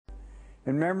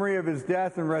In memory of his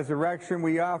death and resurrection,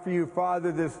 we offer you,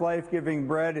 Father, this life-giving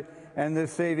bread and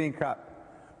this saving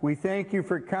cup. We thank you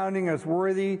for counting us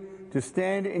worthy to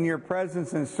stand in your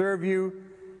presence and serve you.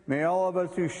 May all of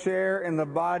us who share in the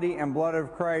body and blood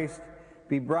of Christ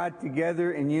be brought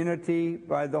together in unity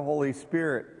by the Holy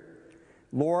Spirit.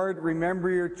 Lord, remember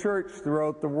your church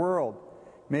throughout the world.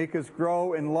 Make us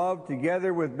grow in love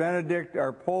together with Benedict,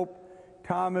 our Pope,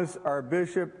 Thomas, our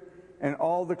Bishop, and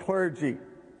all the clergy.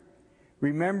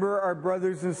 Remember our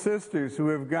brothers and sisters who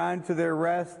have gone to their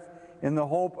rest in the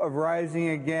hope of rising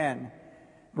again.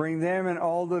 Bring them and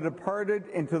all the departed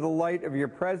into the light of your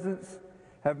presence.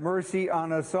 Have mercy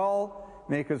on us all.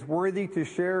 Make us worthy to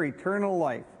share eternal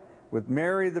life with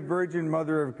Mary, the Virgin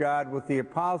Mother of God, with the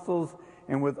apostles,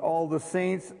 and with all the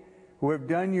saints who have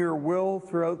done your will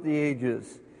throughout the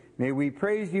ages. May we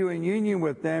praise you in union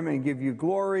with them and give you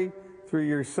glory through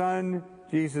your Son,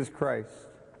 Jesus Christ.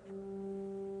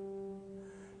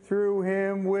 Through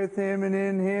him, with him, and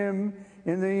in him,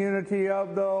 in the unity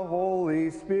of the Holy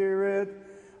Spirit,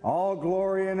 all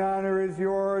glory and honor is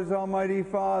yours, Almighty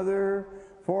Father,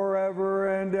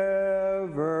 forever and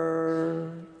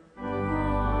ever.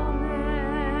 Amen.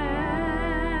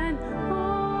 Amen.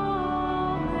 Amen.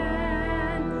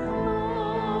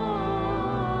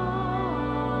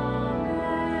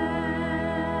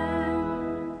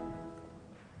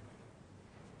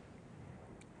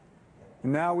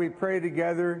 And now we pray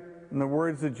together in the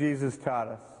words that Jesus taught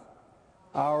us.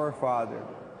 Our Father,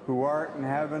 who art in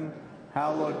heaven,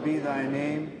 hallowed be thy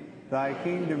name. Thy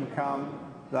kingdom come,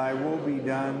 thy will be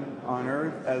done on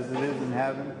earth as it is in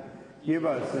heaven. Give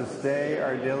us this day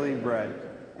our daily bread,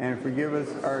 and forgive us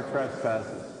our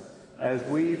trespasses, as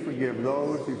we forgive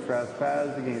those who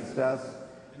trespass against us.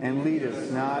 And lead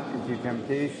us not into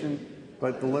temptation,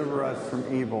 but deliver us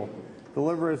from evil.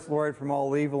 Deliver us, Lord, from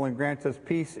all evil, and grant us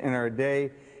peace in our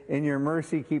day. In your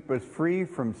mercy, keep us free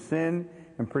from sin,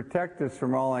 and protect us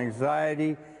from all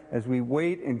anxiety, as we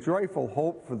wait in joyful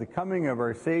hope for the coming of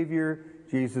our Savior,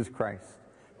 Jesus Christ.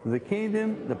 For the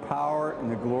kingdom, the power,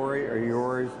 and the glory are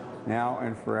yours, now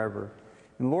and forever.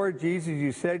 And Lord Jesus,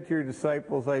 you said to your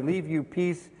disciples, I leave you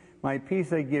peace, my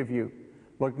peace I give you.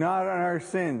 Look not on our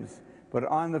sins, but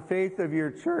on the faith of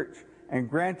your church, and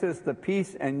grant us the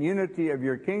peace and unity of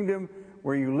your kingdom,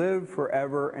 where you live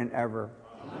forever and ever.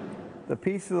 Amen. The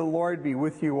peace of the Lord be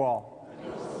with you all.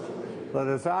 Let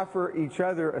us offer each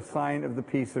other a sign of the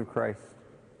peace of Christ.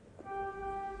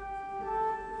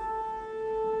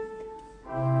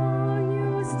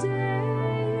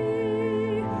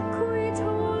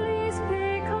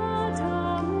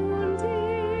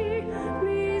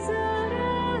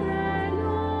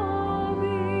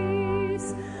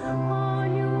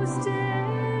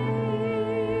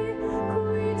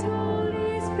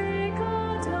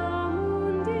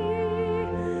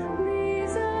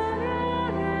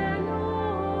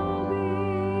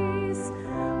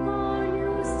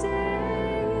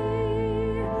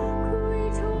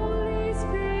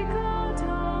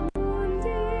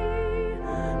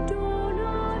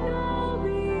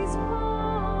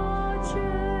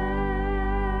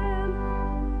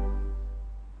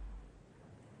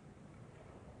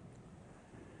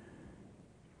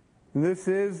 This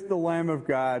is the Lamb of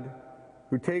God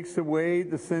who takes away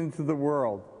the sins of the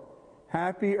world.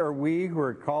 Happy are we who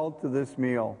are called to this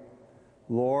meal.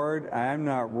 Lord, I am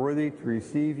not worthy to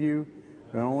receive you,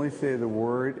 but only say the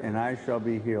word, and I shall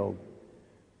be healed.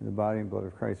 May the body and blood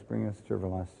of Christ bring us to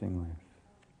everlasting life.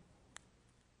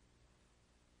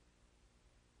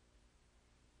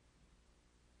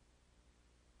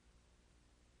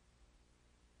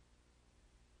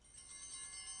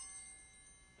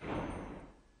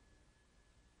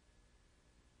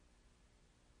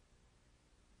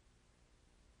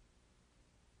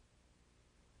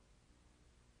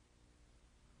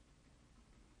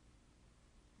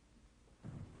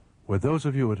 With those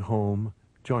of you at home,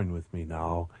 join with me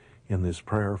now in this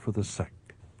prayer for the sick.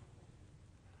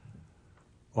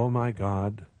 O my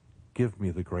God, give me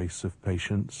the grace of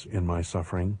patience in my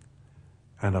suffering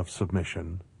and of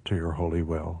submission to your holy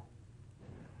will.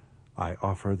 I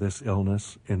offer this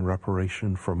illness in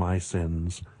reparation for my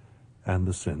sins and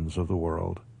the sins of the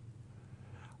world.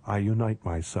 I unite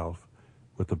myself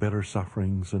with the bitter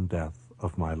sufferings and death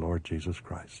of my Lord Jesus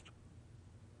Christ.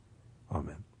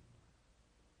 Amen.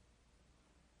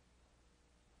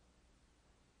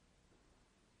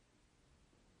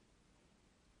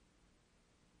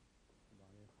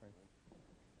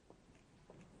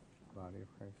 Body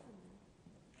of Christ.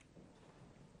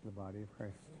 The body of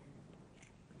Christ.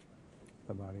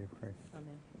 The body of Christ.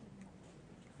 Amen.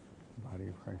 The body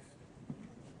of Christ.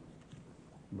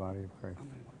 The body of Christ.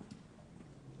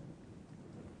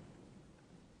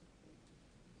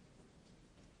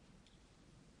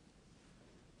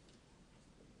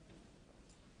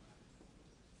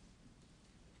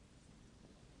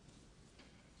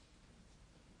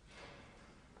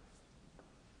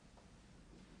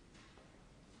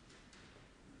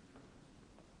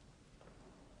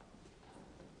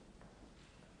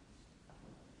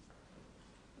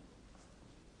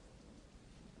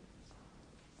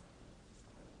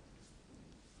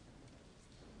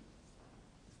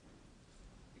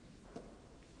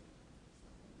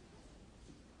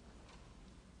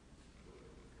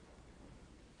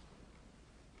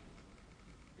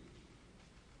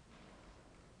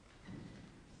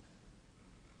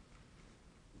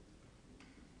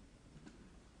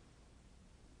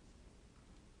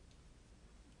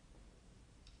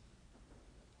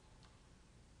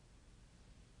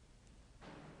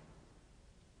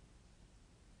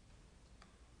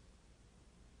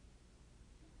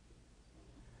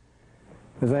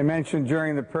 As I mentioned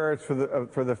during the prayers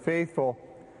for the faithful,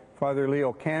 Father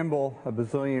Leo Campbell, a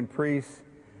Basilian priest,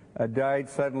 died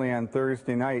suddenly on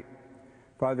Thursday night.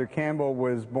 Father Campbell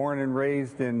was born and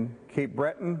raised in Cape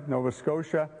Breton, Nova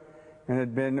Scotia, and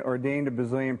had been ordained a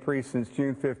Basilian priest since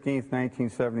June 15,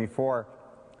 1974.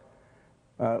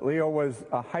 Leo was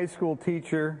a high school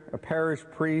teacher, a parish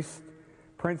priest,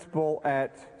 principal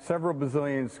at several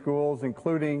Basilian schools,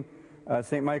 including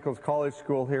St. Michael's College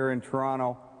School here in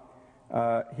Toronto.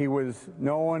 He was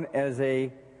known as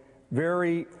a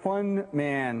very fun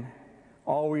man,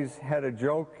 always had a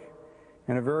joke,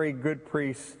 and a very good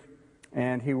priest,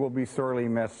 and he will be sorely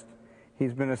missed.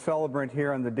 He's been a celebrant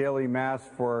here on the daily Mass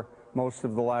for most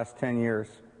of the last 10 years.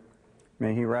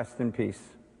 May he rest in peace.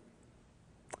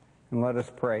 And let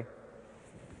us pray.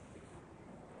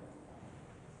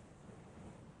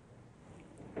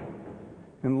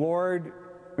 And Lord,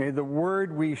 may the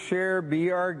word we share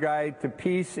be our guide to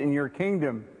peace in your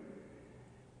kingdom.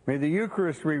 May the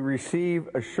Eucharist we receive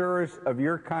assure us of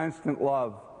your constant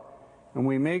love. And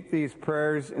we make these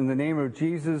prayers in the name of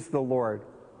Jesus the Lord.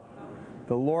 Amen.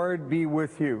 The Lord be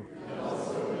with you. And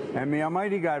also with you. And may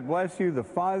Almighty God bless you, the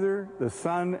Father, the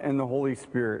Son, and the Holy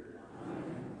Spirit. Amen.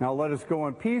 Now let us go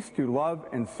in peace to love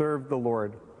and serve the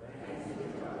Lord.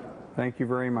 Thank you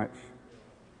very much.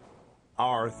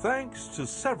 Our thanks to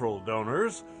several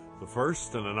donors. The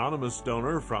first, an anonymous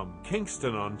donor from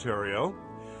Kingston, Ontario.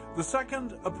 The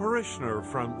second, a parishioner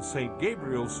from St.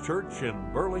 Gabriel's Church in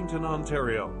Burlington,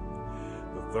 Ontario.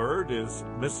 The third is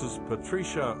Mrs.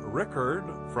 Patricia Rickard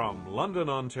from London,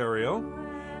 Ontario.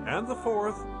 And the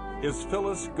fourth is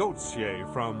Phyllis Gauthier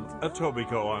from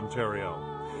Etobicoke, Ontario.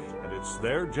 And it's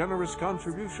their generous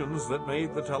contributions that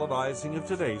made the televising of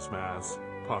today's Mass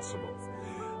possible.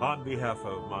 On behalf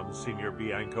of Monsignor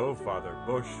Bianco, Father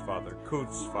Bush, Father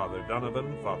Coots, Father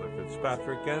Donovan, Father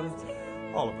Fitzpatrick, and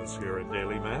all of us here at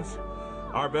Daily Mass,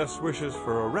 our best wishes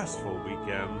for a restful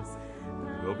weekend.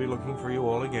 We'll be looking for you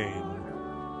all again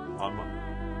on Monday.